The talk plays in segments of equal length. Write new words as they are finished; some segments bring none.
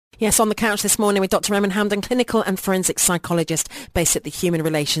Yes, on the couch this morning with Dr Raymond Hamden, clinical and forensic psychologist based at the Human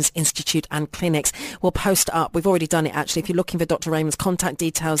Relations Institute and Clinics. We'll post up, we've already done it actually, if you're looking for Dr Raymond's contact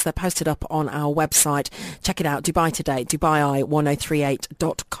details, they're posted up on our website. Check it out, Dubai Today,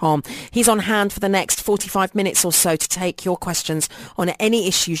 Dubai1038.com. He's on hand for the next 45 minutes or so to take your questions on any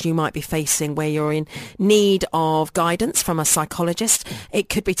issues you might be facing where you're in need of guidance from a psychologist. It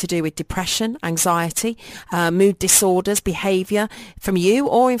could be to do with depression, anxiety, mood disorders, behaviour from you,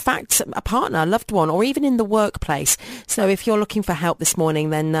 or in fact a partner, a loved one, or even in the workplace. So if you're looking for help this morning,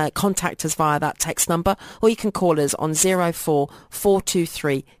 then contact us via that text number, or you can call us on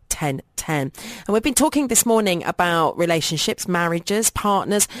 04423 1010. And we've been talking this morning about relationships, marriages,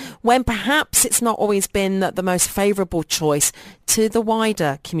 partners, when perhaps it's not always been the most favourable choice to the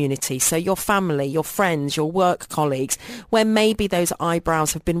wider community. So your family, your friends, your work colleagues, where maybe those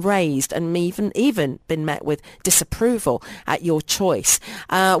eyebrows have been raised and even been met with disapproval at your choice.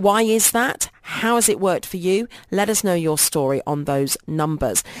 Why is that? How has it worked for you? Let us know your story on those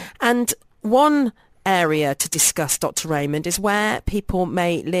numbers. And one area to discuss, Dr. Raymond, is where people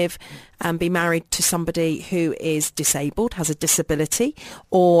may live and be married to somebody who is disabled, has a disability,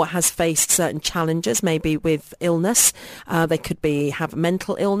 or has faced certain challenges, maybe with illness. They could have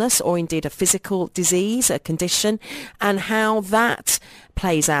mental illness or indeed a physical disease, a condition, and how that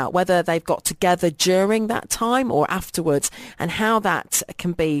plays out, whether they've got together during that time or afterwards, and how that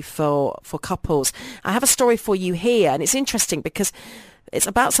can be for couples. I have a story for you here, and it's interesting because it's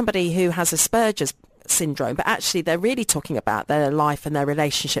about somebody who has Asperger's syndrome, but actually they're really talking about their life and their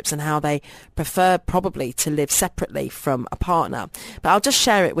relationships and how they prefer probably to live separately from a partner. But I'll just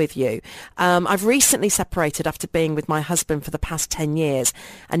share it with you. I've recently separated after being with my husband for the past 10 years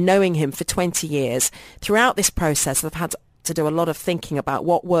and knowing him for 20 years. Throughout this process, I've had to do a lot of thinking about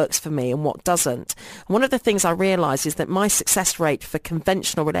what works for me and what doesn't. And one of the things I realised is that my success rate for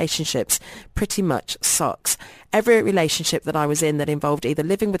conventional relationships pretty much sucks. Every relationship that I was in that involved either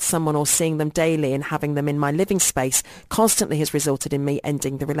living with someone or seeing them daily and having them in my living space constantly has resulted in me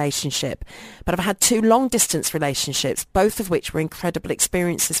ending the relationship. But I've had 2 long-distance relationships, both of which were incredible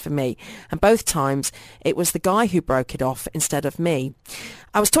experiences for me. And both times it was the guy who broke it off instead of me.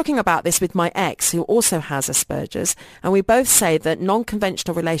 I was talking about this with my ex, who also has Asperger's, and we both say that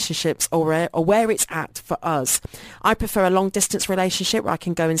non-conventional relationships are where it's at for us. I prefer a long-distance relationship where I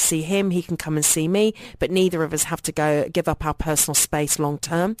can go and see him, he can come and see me, but neither of us have to give up our personal space long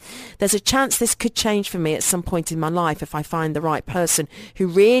term. There's a chance this could change for me at some point in my life if I find the right person who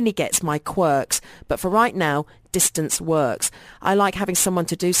really gets my quirks, but for right now, distance works. I like having someone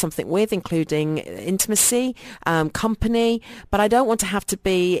to do something with, including intimacy, company, but I don't want to have to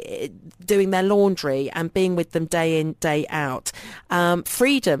be doing their laundry and being with them day in, day out.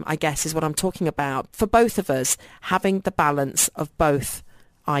 Freedom, I guess, is what I'm talking about. For both of us, having the balance of both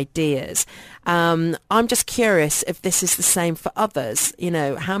ideas. I'm just curious if this is the same for others. You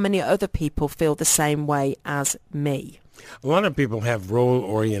know, how many other people feel the same way as me? A lot of people have role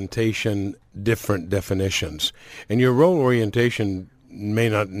orientation different definitions, and your role orientation may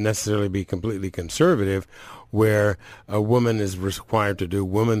not necessarily be completely conservative, where a woman is required to do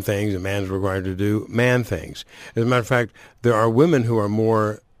woman things, a man is required to do man things. As a matter of fact, there are women who are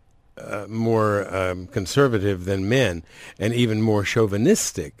more conservative than men, and even more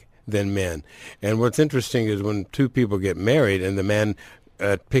chauvinistic than men. And what's interesting is when 2 people get married and the man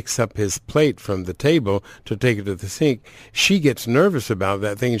picks up his plate from the table to take it to the sink, she gets nervous about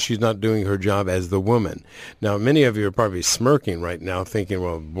that, thinking she's not doing her job as the woman. Now, many of you are probably smirking right now, thinking,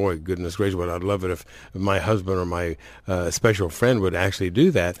 well, boy, goodness gracious, well, I'd love it if my husband or my special friend would actually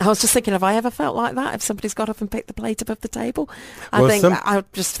do that. I was just thinking, have I ever felt like that? If somebody's got up and picked the plate above the table? I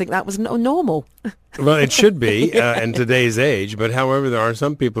just think that was normal. Well, it should be in today's age, but however, there are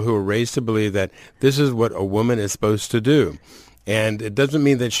some people who are raised to believe that this is what a woman is supposed to do. And it doesn't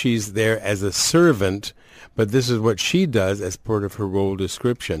mean that she's there as a servant, but this is what she does as part of her role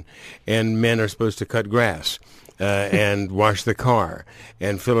description. And men are supposed to cut grass and wash the car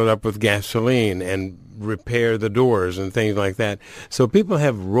and fill it up with gasoline and repair the doors and things like that. So people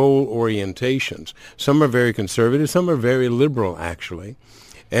have role orientations. Some are very conservative, some are very liberal, actually.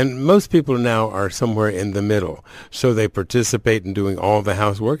 And most people now are somewhere in the middle. So they participate in doing all the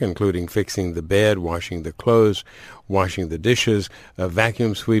housework, including fixing the bed, washing the clothes, washing the dishes,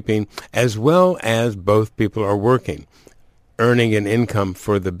 vacuum sweeping, as well as both people are working, earning an income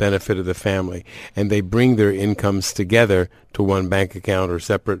for the benefit of the family. And they bring their incomes together to one bank account or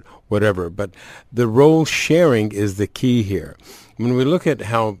separate, whatever. But the role sharing is the key here. When we look at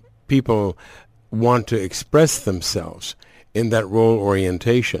how people want to express themselves, in that role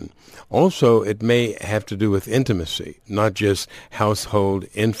orientation. Also, it may have to do with intimacy, not just household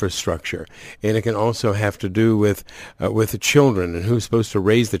infrastructure. And it can also have to do with the children and who's supposed to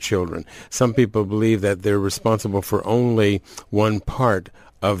raise the children. Some people believe that they're responsible for only one part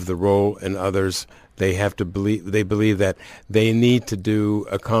of the role, and others they believe that they need to do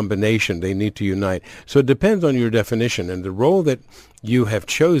a combination. They need to unite. So it depends on your definition, and the role that you have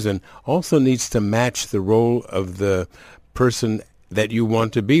chosen also needs to match the role of the person that you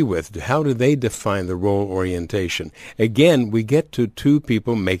want to be with. How do they define the role orientation? Again, we get to two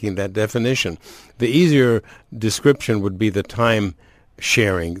people making that definition. The easier description would be the time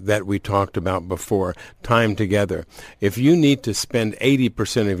sharing that we talked about before, time together. If you need to spend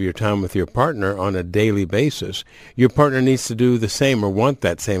 80% of your time with your partner on a daily basis, your partner needs to do the same or want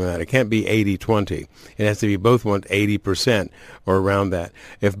that same amount. It can't be 80-20. It has to be both want 80% or around that.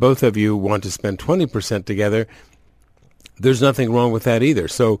 If both of you want to spend 20% together, there's nothing wrong with that either.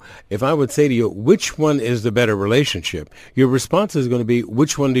 So if I would say to you, which one is the better relationship? Your response is going to be,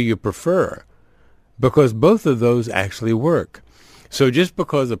 which one do you prefer? Because both of those actually work. So just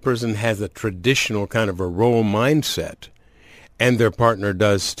because a person has a traditional kind of a role mindset, and their partner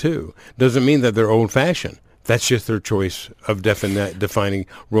does too, doesn't mean that they're old-fashioned. That's just their choice of defining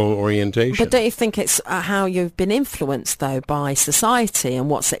role orientation. But don't you think it's how you've been influenced, though, by society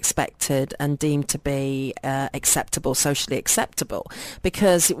and what's expected and deemed to be acceptable, socially acceptable?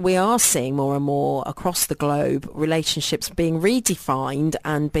 Because we are seeing more and more across the globe relationships being redefined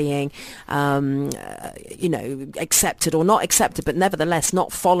and being, accepted or not accepted, but nevertheless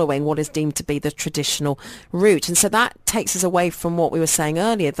not following what is deemed to be the traditional route. And so that takes us away from what we were saying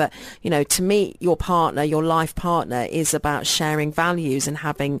earlier, that, to meet your partner, your life partner, is about sharing values and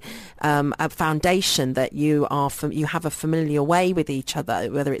having a foundation that you have a familiar way with each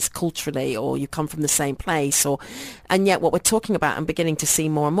other, whether it's culturally or you come from the same place, and yet what we're talking about and beginning to see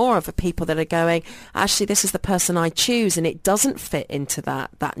more and more of are people that are going, actually, this is the person I choose, and it doesn't fit into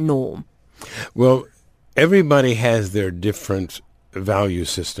that norm. Well, everybody has their different value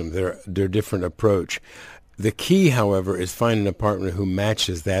system, their different approach. The key, however, is finding a partner who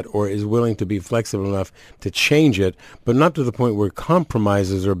matches that or is willing to be flexible enough to change it, but not to the point where it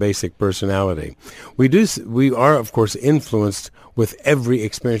compromises their basic personality. We are, of course, influenced with every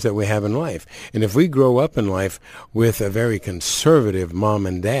experience that we have in life. And if we grow up in life with a very conservative mom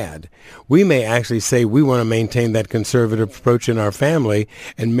and dad, we may actually say we want to maintain that conservative approach in our family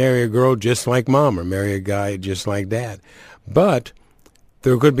and marry a girl just like mom or marry a guy just like dad. But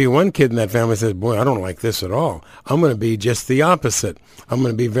there could be one kid in that family that says, boy, I don't like this at all. I'm going to be just the opposite. I'm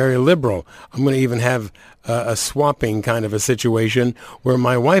going to be very liberal. I'm going to even have a swapping kind of a situation where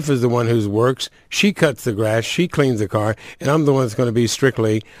my wife is the one who works. She cuts the grass. She cleans the car. And I'm the one that's going to be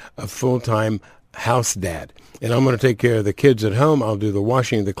strictly a full-time house dad. And I'm going to take care of the kids at home. I'll do the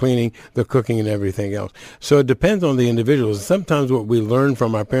washing, the cleaning, the cooking, and everything else. So it depends on the individuals. Sometimes what we learn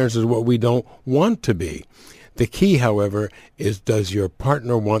from our parents is what we don't want to be. The key, however, is does your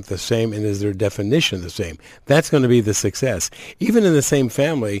partner want the same, and is their definition the same? That's going to be the success. Even in the same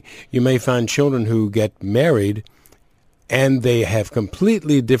family, you may find children who get married and they have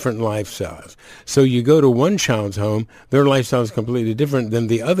completely different lifestyles. So you go to one child's home, their lifestyle is completely different than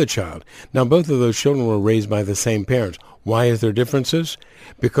the other child. Now, both of those children were raised by the same parents. Why is there differences?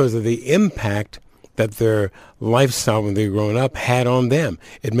 Because of the impact that their lifestyle when they were growing up had on them.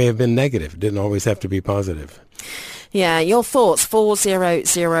 It may have been negative. It didn't always have to be positive. Yeah, your thoughts,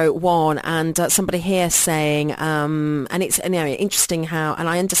 4001, and somebody here saying, and it's interesting how, and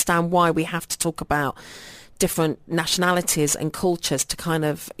I understand why we have to talk about different nationalities and cultures to kind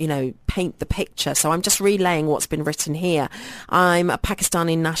of, paint the picture. So I'm just relaying what's been written here. I'm a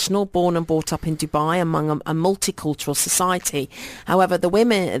Pakistani national, born and brought up in Dubai among a multicultural society. However, the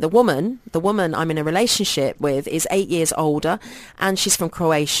woman I'm in a relationship with is 8 years older, and she's from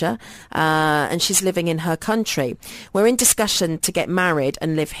Croatia, and she's living in her country. We're in discussion to get married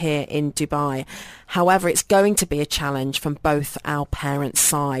and live here in Dubai. However, it's going to be a challenge from both our parents'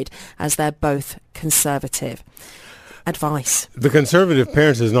 side, as they're both conservative. Advice. The conservative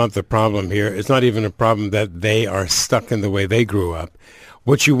parents is not the problem here. It's not even a problem that they are stuck in the way they grew up.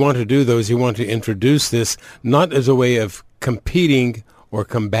 What you want to do, though, is you want to introduce this not as a way of competing or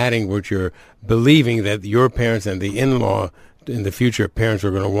combating what you're believing that your parents and the in-law in the future parents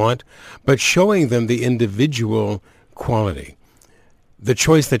are going to want, but showing them the individual quality. the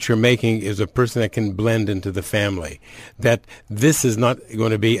choice that you're making is a person that can blend into the family, that this is not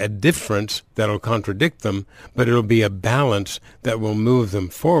going to be a difference that'll contradict them, but it'll be a balance that will move them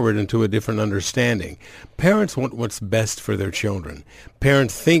forward into a different understanding. Parents want what's best for their children.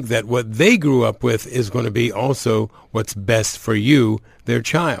 Parents think that what they grew up with is going to be also what's best for you, their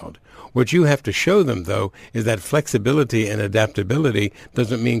child. What you have to show them, though, is that flexibility and adaptability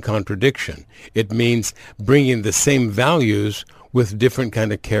doesn't mean contradiction. It means bringing the same values with different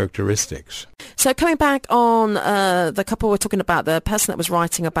kind of characteristics. So coming back on the couple we're talking about, the person that was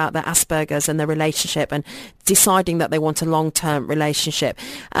writing about their Asperger's and their relationship and deciding that they want a long-term relationship.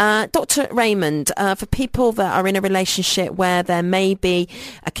 Dr. Raymond, for people that are in a relationship where there may be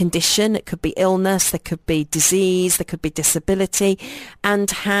a condition, it could be illness, there could be disease, there could be disability,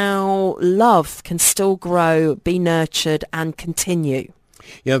 and how love can still grow, be nurtured and continue.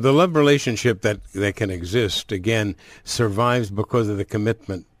 Yeah, the love relationship that can exist, again, survives because of the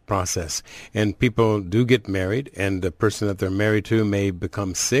commitment process. And people do get married, and the person that they're married to may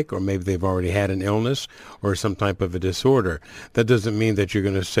become sick, or maybe they've already had an illness or some type of a disorder. That doesn't mean that you're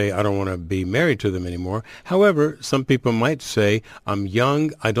going to say, I don't want to be married to them anymore. However, some people might say, I'm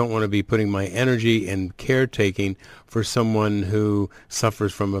young, I don't want to be putting my energy in caretaking for someone who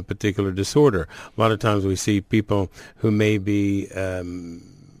suffers from a particular disorder. A lot of times we see people who may be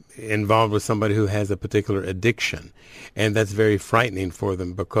involved with somebody who has a particular addiction, and that's very frightening for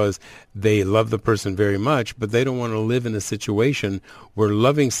them because they love the person very much, but they don't want to live in a situation where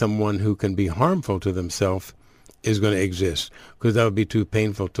loving someone who can be harmful to themselves is going to exist, because that would be too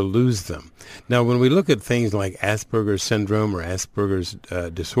painful to lose them. Now, when we look at things like Asperger's syndrome or Asperger's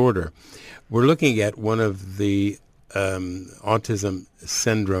disorder, we're looking at one of the autism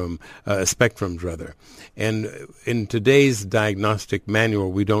syndrome spectrums, rather. And in today's diagnostic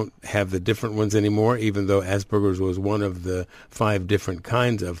manual, we don't have the different ones anymore, even though Asperger's was one of the 5 different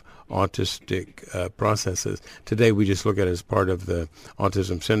kinds of autistic processes. Today, we just look at it as part of the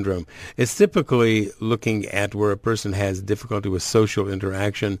autism syndrome. It's typically looking at where a person has difficulty with social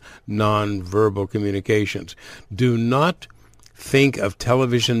interaction, nonverbal communications. Do not think of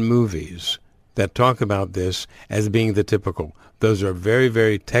television movies that talk about this as being the typical. Those are very,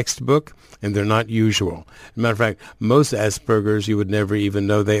 very textbook, and they're not usual. As a matter of fact, most Asperger's you would never even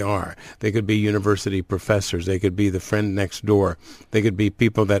know they are. They could be university professors. They could be the friend next door. They could be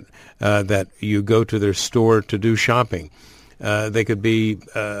people that you go to their store to do shopping. They could be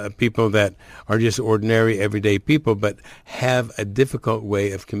people that are just ordinary, everyday people, but have a difficult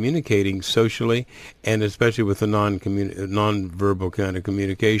way of communicating socially, and especially with the non-verbal kind of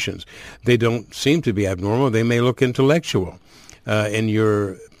communications. They don't seem to be abnormal. They may look intellectual in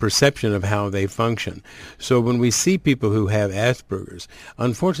your perception of how they function. So when we see people who have Asperger's,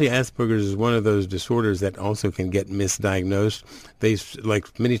 unfortunately Asperger's is one of those disorders that also can get misdiagnosed.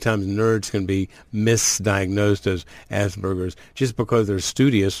 Like many times nerds can be misdiagnosed as Asperger's just because they're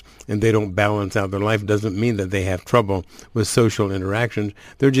studious and they don't balance out their life. Doesn't mean that they have trouble with social interactions.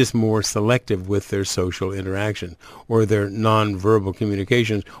 They're just more selective with their social interaction or their nonverbal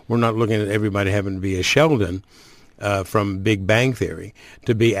communications. We're not looking at everybody having to be a Sheldon from Big Bang Theory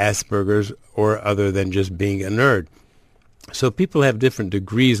to be Asperger's or other than just being a nerd. So people have different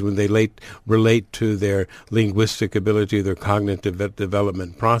degrees when they relate to their linguistic ability, their cognitive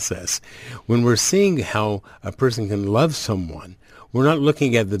development process. When we're seeing how a person can love someone, we're not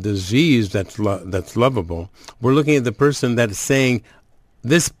looking at the disease that's lovable. We're looking at the person that's saying,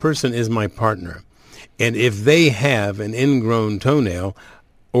 this person is my partner. And if they have an ingrown toenail,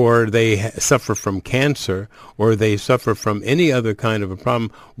 or they suffer from cancer, or they suffer from any other kind of a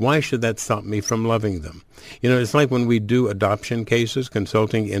problem, why should that stop me from loving them? You know, it's like when we do adoption cases,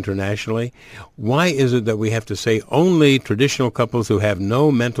 consulting internationally. Why is it that we have to say only traditional couples who have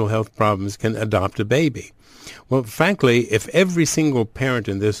no mental health problems can adopt a baby? Well, frankly, if every single parent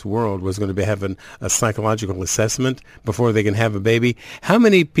in this world was going to be having a psychological assessment before they can have a baby, how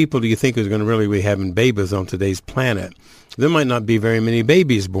many people do you think is going to really be having babies on today's planet? There might not be very many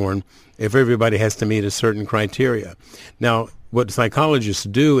babies born if everybody has to meet a certain criteria. Now, what psychologists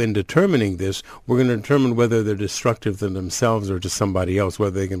do in determining this, we're going to determine whether they're destructive to themselves or to somebody else,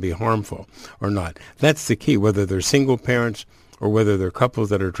 whether they can be harmful or not. That's the key. Whether they're single parents or whether they're couples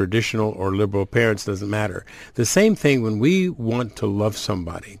that are traditional or liberal parents, doesn't matter. The same thing when we want to love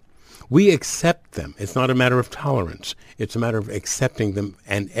somebody. We accept them. It's not a matter of tolerance. It's a matter of accepting them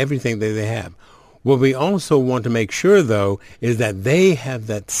and everything that they have. What we also want to make sure, though, is that they have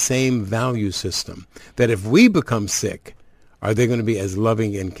that same value system, that if we become sick, are they going to be as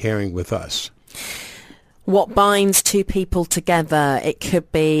loving and caring with us? What binds two people together? It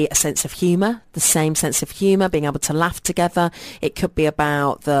could be a sense of humour, the same sense of humour, being able to laugh together. It could be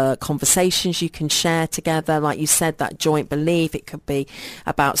about the conversations you can share together, like you said, that joint belief. It could be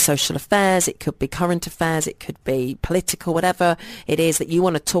about social affairs. It could be current affairs. It could be political, whatever it is that you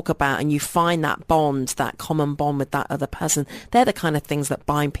want to talk about, and you find that bond, that common bond with that other person. They're the kind of things that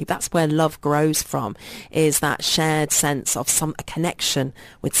bind people. That's where love grows from, is that shared sense of a connection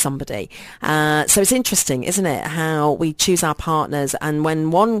with somebody. So it's interesting, isn't it, how we choose our partners, and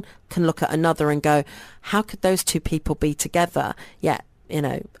when one can look at another and go, how could those two people be together? Yet,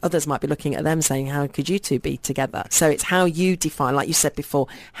 others might be looking at them saying, how could you two be together? So it's how you define, like you said before,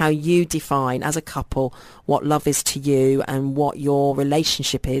 how you define as a couple what love is to you and what your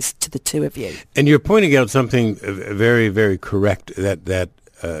relationship is to the two of you. And you're pointing out something very, very correct that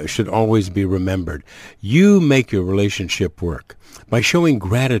should always be remembered. You make your relationship work by showing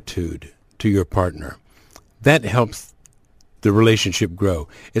gratitude to your partner. That helps the relationship grow.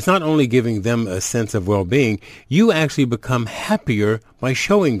 It's not only giving them a sense of well-being, you actually become happier by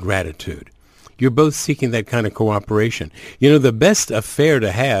showing gratitude. You're both seeking that kind of cooperation. The best affair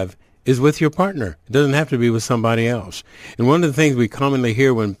to have is with your partner. It doesn't have to be with somebody else. And one of the things we commonly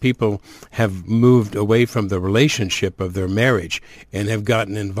hear when people have moved away from the relationship of their marriage and have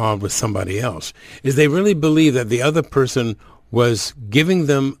gotten involved with somebody else is they really believe that the other person was giving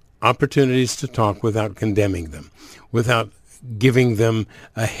them opportunities to talk without condemning them, without giving them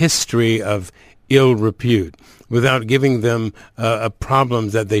a history of ill repute, without giving them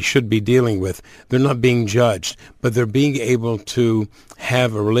problems that they should be dealing with. They're not being judged, but they're being able to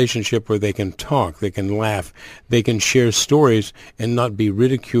have a relationship where they can talk, they can laugh, they can share stories and not be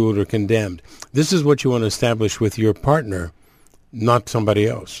ridiculed or condemned. This is what you want to establish with your partner, not somebody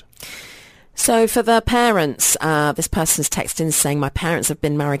else. So for the parents, this person's texting saying, my parents have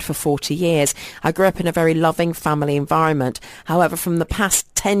been married for 40 years. I grew up in a very loving family environment. However, from the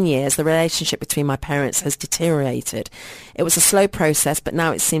past 10 years, the relationship between my parents has deteriorated. It was a slow process, but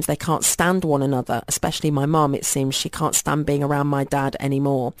now it seems they can't stand one another, especially my mum. It seems she can't stand being around my dad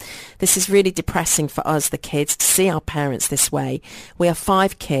anymore. This is really depressing for us, the kids, to see our parents this way. We have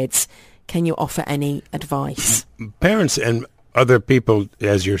 5 kids. Can you offer any advice? Parents and other people,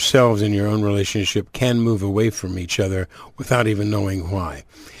 as yourselves in your own relationship, can move away from each other without even knowing why.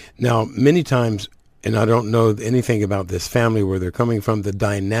 Now, many times, and I don't know anything about this family, where they're coming from, the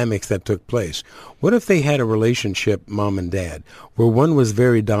dynamics that took place. What if they had a relationship, mom and dad, where one was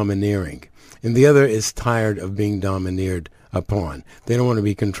very domineering and the other is tired of being domineered upon? They don't want to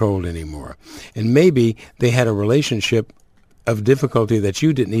be controlled anymore. And maybe they had a relationship of difficulty that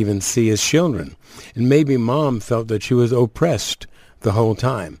you didn't even see as children. And maybe mom felt that she was oppressed the whole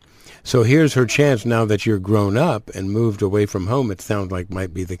time. So here's her chance now that you're grown up and moved away from home, it sounds like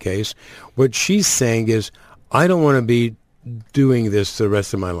might be the case. What she's saying is, I don't want to be doing this the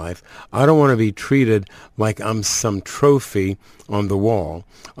rest of my life. I don't want to be treated like I'm some trophy on the wall.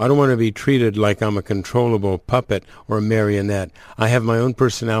 I don't want to be treated like I'm a controllable puppet or a marionette. I have my own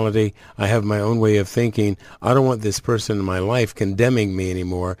personality. I have my own way of thinking. I don't want this person in my life condemning me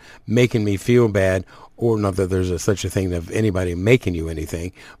anymore, making me feel bad, or not that there's such a thing of anybody making you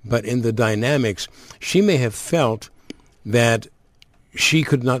anything, but in the dynamics, she may have felt that she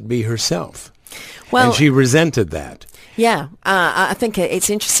could not be herself. And she resented that. Yeah, I think it's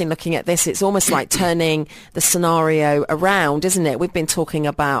interesting looking at this. It's almost like turning the scenario around, isn't it? We've been talking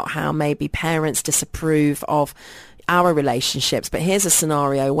about how maybe parents disapprove of our relationships, but here's a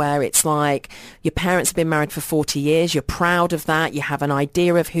scenario where it's like your parents have been married for 40 years, you're proud of that, you have an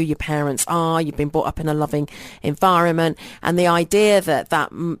idea of who your parents are, you've been brought up in a loving environment, and the idea that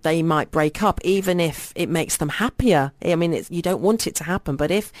they might break up, even if it makes them happier, I mean, you don't want it to happen,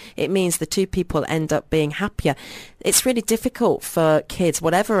 but if it means the two people end up being happier, it's really difficult for kids,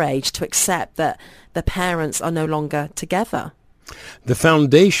 whatever age, to accept that the parents are no longer together. The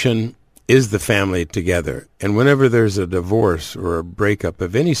foundation is the family together. And whenever there's a divorce or a breakup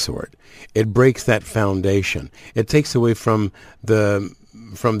of any sort, it breaks that foundation. It takes away from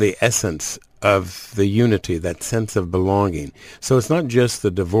the essence of the unity, that sense of belonging. So it's not just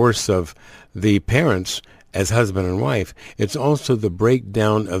the divorce of the parents as husband and wife, it's also the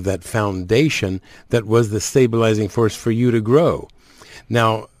breakdown of that foundation that was the stabilizing force for you to grow.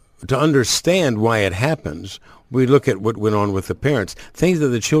 Now, to understand why it happens, we look at what went on with the parents, things that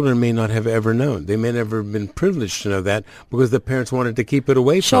the children may not have ever known. They may never have been privileged to know that because the parents wanted to keep it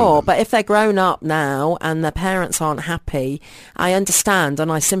away from them. Sure, but if they're grown up now and the parents aren't happy, I understand and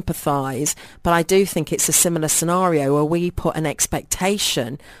I sympathise, but I do think it's a similar scenario where we put an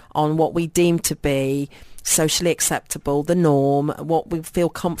expectation on what we deem to be socially acceptable, the norm, what we feel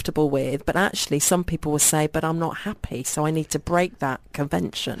comfortable with. But actually, some people will say, but I'm not happy, so I need to break that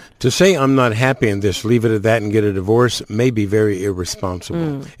convention. To say I'm not happy in this, leave it at that and get a divorce may be very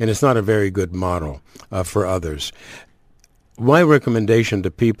irresponsible. And it's not a very good model for others. My recommendation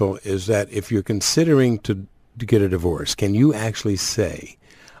to people is that if you're considering to get a divorce, can you actually say,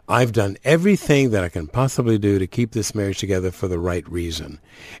 I've done everything that I can possibly do to keep this marriage together for the right reason.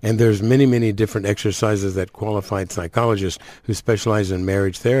 And there's many, many different exercises that qualified psychologists who specialize in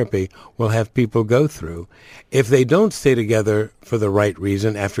marriage therapy will have people go through. If they don't stay together for the right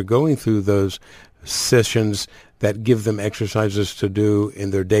reason after going through those sessions that give them exercises to do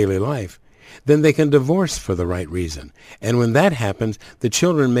in their daily life, then they can divorce for the right reason. And when that happens, the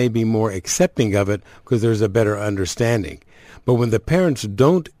children may be more accepting of it because there's a better understanding. But when the parents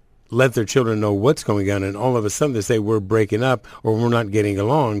don't let their children know what's going on and all of a sudden they say we're breaking up or we're not getting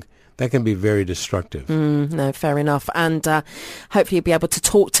along, that can be very destructive. No, fair enough. And hopefully you'll be able to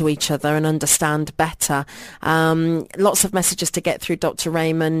talk to each other and understand better. Lots of messages to get through, Dr.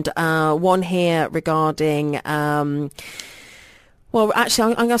 Raymond. One here regarding... Well,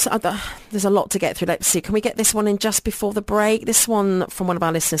 actually, there's a lot to get through. Let's see. Can we get this one in just before the break? This one from one of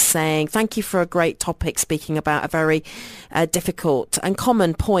our listeners saying, thank you for a great topic, speaking about a very difficult and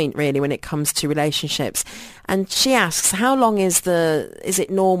common point, really, when it comes to relationships. And she asks, how long is it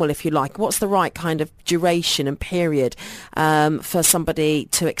normal, if you like? What's the right kind of duration and period for somebody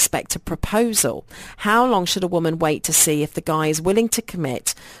to expect a proposal? How long should a woman wait to see if the guy is willing to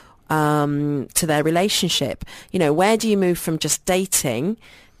commit to their relationship? You know, where do you move from just dating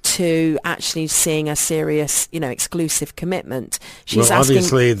to actually seeing a serious, exclusive commitment? She's asking,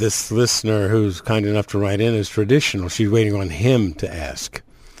 obviously, this listener who's kind enough to write in is traditional. She's waiting on him to ask.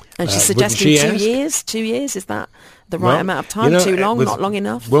 And she's suggesting 2 years? 2 years, is that the right amount of time? Too long, not long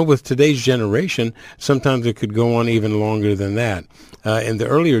enough? Well, with today's generation, sometimes it could go on even longer than that. In the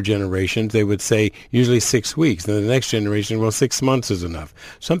earlier generations, they would say usually 6 weeks. In the next generation, well, 6 months is enough.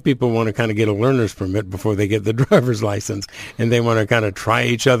 Some people want to kind of get a learner's permit before they get the driver's license, and they want to kind of try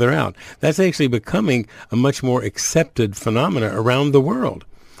each other out. That's actually becoming a much more accepted phenomena around the world,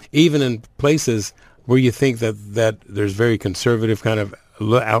 even in places where you think that there's very conservative kind of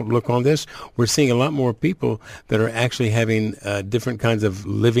outlook on this. We're seeing a lot more people that are actually having different kinds of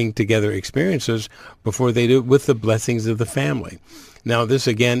living together experiences before they do, with the blessings of the family. Now, this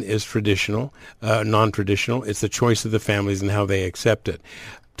again is traditional, non-traditional. It's the choice of the families and how they accept it.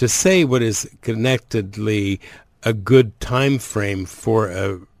 To say what is connectedly a good time frame for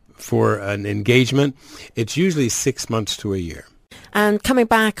an engagement, it's usually 6 months to a year. And coming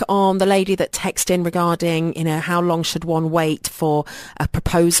back on the lady that texted in regarding, how long should one wait for a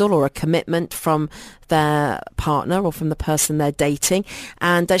proposal or a commitment from their partner or from the person they're dating.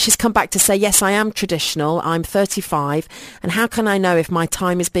 And she's come back to say, yes, I am traditional. I'm 35. And how can I know if my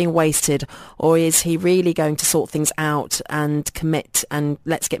time is being wasted, or is he really going to sort things out and commit and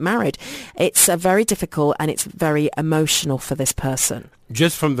let's get married? It's very difficult and it's very emotional for this person.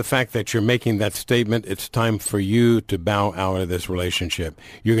 Just from the fact that you're making that statement, it's time for you to bow out of this relationship.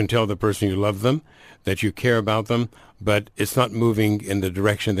 You can tell the person you love them, that you care about them, but it's not moving in the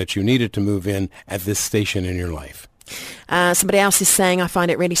direction that you need it to move in at this station in your life. Somebody else is saying, I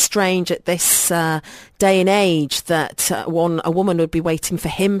find it really strange at this day and age that a woman would be waiting for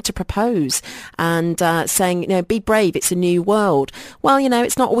him to propose and saying, be brave, it's a new world. Well,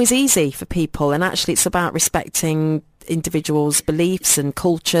 it's not always easy for people, and actually it's about respecting individuals' beliefs and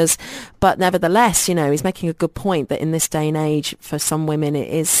cultures, but nevertheless, he's making a good point that in this day and age, for some women, it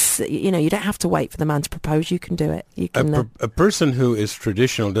is, you don't have to wait for the man to propose. You can do it. You can. A person who is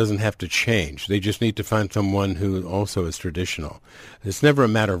traditional doesn't have to change. They just need to find someone who also is traditional. It's never a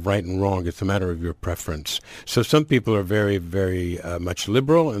matter of right and wrong. It's a matter of your preference. So some people are very, very much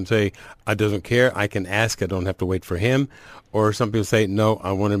liberal and say, I don't care. I can ask. I don't have to wait for him. Or some people say, no,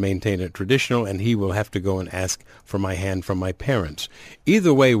 I want to maintain it traditional, and he will have to go and ask for my hand from my parents.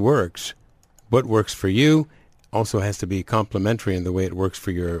 Either way works. What works for you also has to be complementary in the way it works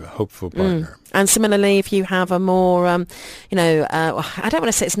for your hopeful partner. And similarly, if you have a more, I don't want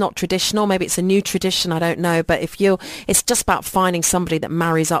to say it's not traditional, maybe it's a new tradition, I don't know, but it's just about finding somebody that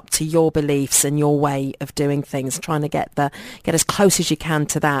marries up to your beliefs and your way of doing things, trying to get as close as you can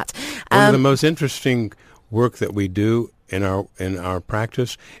to that. One of the most interesting work that we do in our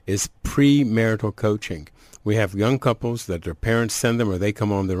practice is premarital coaching. We have young couples that their parents send them or they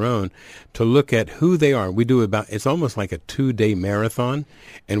come on their own to look at who they are. We do it's almost like a 2-day marathon,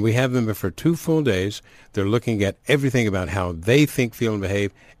 and we have them for 2 full days. They're looking at everything about how they think, feel, and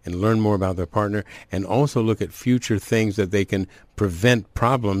behave, and learn more about their partner, and also look at future things that they can prevent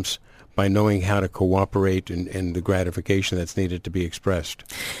problems by knowing how to cooperate in the gratification that's needed to be expressed.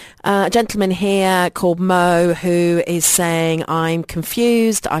 A gentleman here called Mo who is saying, I'm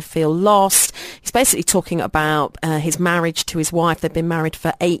confused, I feel lost. He's basically talking about his marriage to his wife. They've been married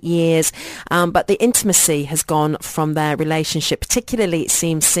for 8 years, but the intimacy has gone from their relationship, particularly it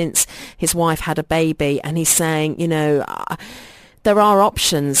seems since his wife had a baby. And he's saying, there are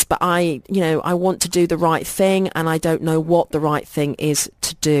options, but I want to do the right thing, and I don't know what the right thing is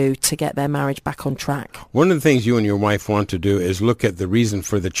to do to get their marriage back on track. One of the things you and your wife want to do is look at the reason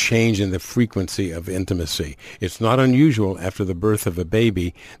for the change in the frequency of intimacy. It's not unusual after the birth of a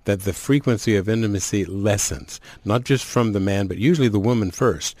baby that the frequency of intimacy lessens, not just from the man, but usually the woman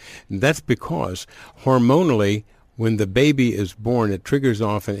first. And that's because hormonally, when the baby is born, it triggers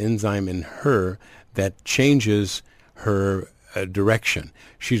off an enzyme in her that changes her direction.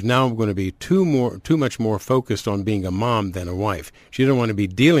 She's now going to be too much more focused on being a mom than a wife. She doesn't want to be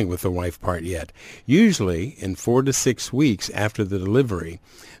dealing with the wife part yet. Usually, in 4 to 6 weeks after the delivery,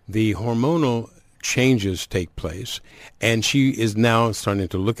 the hormonal changes take place, and she is now starting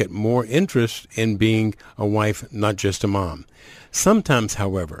to look at more interest in being a wife, not just a mom. Sometimes,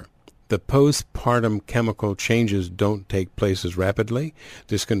 however, the postpartum chemical changes don't take place as rapidly.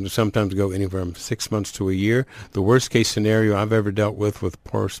 This can sometimes go anywhere from 6 months to a year. The worst case scenario I've ever dealt with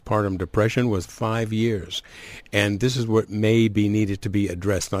postpartum depression was 5 years. And this is what may be needed to be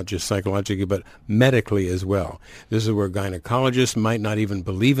addressed, not just psychologically, but medically as well. This is where gynecologists might not even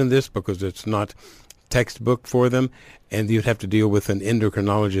believe in this because it's not textbook for them, and you'd have to deal with an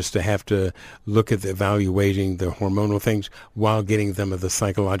endocrinologist to have to look at evaluating the hormonal things while getting them of the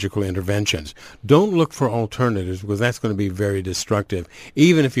psychological interventions. Don't look for alternatives, because that's going to be very destructive.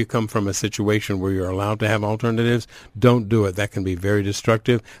 Even if you come from a situation where you're allowed to have alternatives, don't do it. That can be very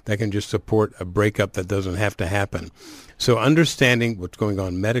destructive. That can just support a breakup that doesn't have to happen. So understanding what's going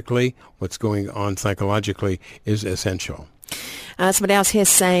on medically, what's going on psychologically is essential. Somebody else here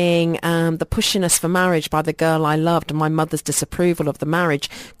saying the pushiness for marriage by the girl I loved and my mother's disapproval of the marriage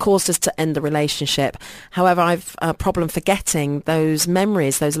caused us to end the relationship. However, I've a problem forgetting those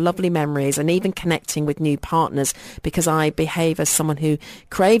memories, those lovely memories, and even connecting with new partners because I behave as someone who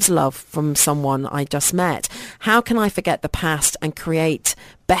craves love from someone I just met. How can I forget the past and create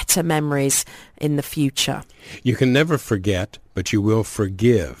better memories in the future? You can never forget, but you will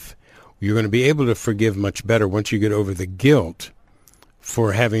forgive. You're going to be able to forgive much better once you get over the guilt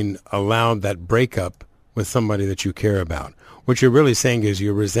for having allowed that breakup with somebody that you care about. What you're really saying is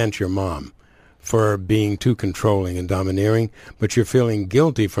you resent your mom for being too controlling and domineering, but you're feeling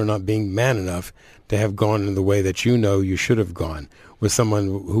guilty for not being man enough to have gone in the way that you know you should have gone with someone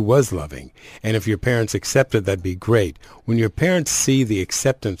who was loving. And if your parents accepted, that'd be great. When your parents see the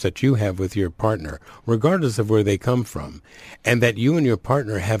acceptance that you have with your partner, regardless of where they come from, and that you and your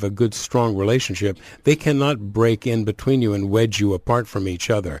partner have a good, strong relationship, they cannot break in between you and wedge you apart from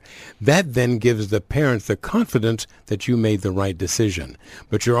each other. That then gives the parents the confidence that you made the right decision.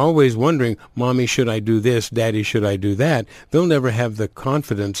 But you're always wondering, Mommy, should I do this? Daddy, should I do that? They'll never have the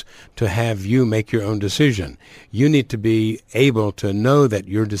confidence to have you make your own decision. You need to be able to know that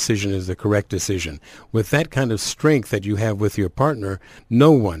your decision is the correct decision. With that kind of strength that you have with your partner,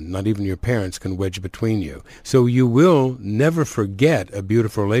 no one, not even your parents, can wedge between you. So you will never forget a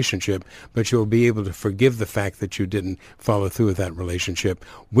beautiful relationship, but you'll be able to forgive the fact that you didn't follow through with that relationship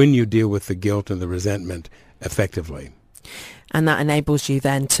when you deal with the guilt and the resentment effectively. And that enables you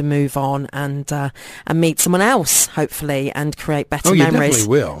then to move on and meet someone else, hopefully, and create better memories. Oh, you definitely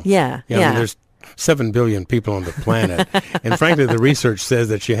will. Yeah. I mean, there's 7 billion people on the planet. And frankly, the research says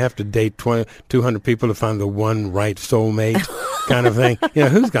that you have to date 200 people to find the one right soulmate kind of thing.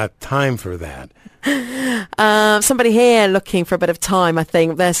 Who's got time for that? Somebody here looking for a bit of time, I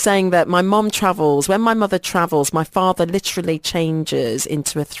think. They're saying that my mom travels. When my mother travels, my father literally changes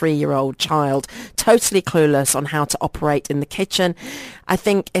into a 3-year-old child, totally clueless on how to operate in the kitchen. I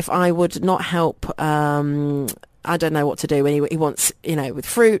think if I would not help, I don't know what to do. He wants, with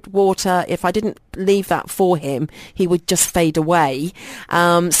fruit, water. If I didn't leave that for him, he would just fade away.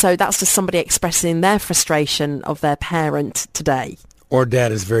 So that's just somebody expressing their frustration of their parent today. Or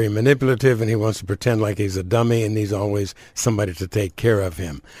dad is very manipulative and he wants to pretend like he's a dummy and needs always somebody to take care of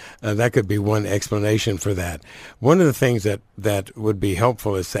him. That could be one explanation for that. One of the things that would be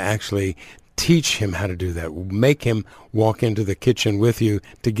helpful is to actually teach him how to do that. Make him walk into the kitchen with you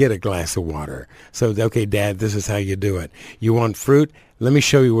to get a glass of water. So, okay, Dad, this is how you do it. You want fruit? Let me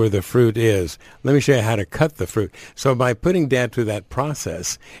show you where the fruit is. Let me show you how to cut the fruit. So by putting Dad through that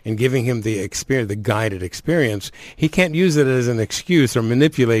process and giving him the experience, the guided experience, he can't use it as an excuse or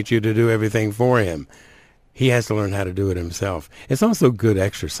manipulate you to do everything for him. he has to learn how to do it himself. It's also good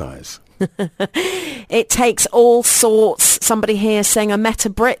exercise. It takes all sorts. Somebody here saying, I met a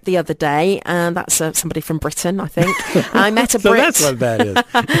Brit the other day, and that's somebody from Britain, I think. I met a So Brit. that's what that is.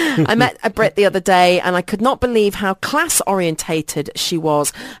 I met a Brit the other day, and I could not believe how class-orientated she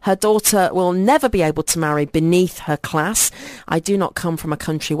was. Her daughter will never be able to marry beneath her class. I do not come from a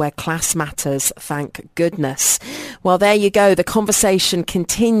country where class matters, thank goodness. Well, there you go. The conversation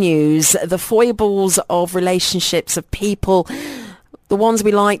continues. The foibles of relationships, of people, the ones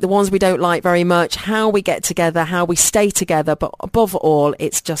we like, the ones we don't like very much, how we get together, how we stay together. But above all,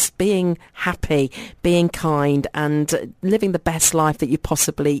 it's just being happy, being kind, and living the best life that you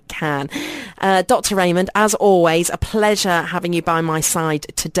possibly can. Dr. Raymond, as always, a pleasure having you by my side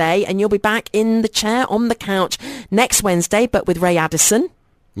today. And you'll be back in the chair on the couch next Wednesday, but with Ray Addison.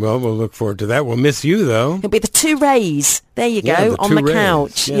 Well, we'll look forward to that. We'll miss you, though. It'll be the two Rays. There you go, on the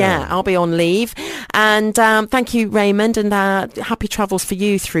couch. Yeah, I'll be on leave. And thank you, Raymond, and happy travels for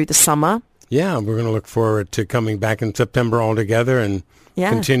you through the summer. Yeah, we're going to look forward to coming back in September all together and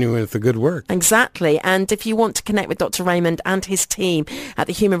continuing with the good work. Exactly. And if you want to connect with Dr. Raymond and his team at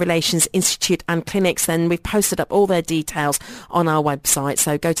the Human Relations Institute and Clinics, then we've posted up all their details on our website.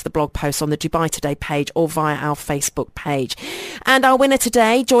 So go to the blog post on the Dubai Today page or via our Facebook page. And our winner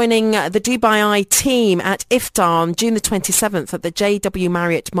today, joining the Dubai Eye team at Iftar on June the 27th at the JW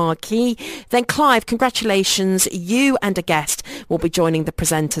Marriott Marquee. Then Clive, congratulations. You and a guest will be joining the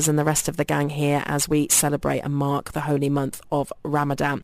presenters and the rest of the gang here as we celebrate and mark the holy month of Ramadan.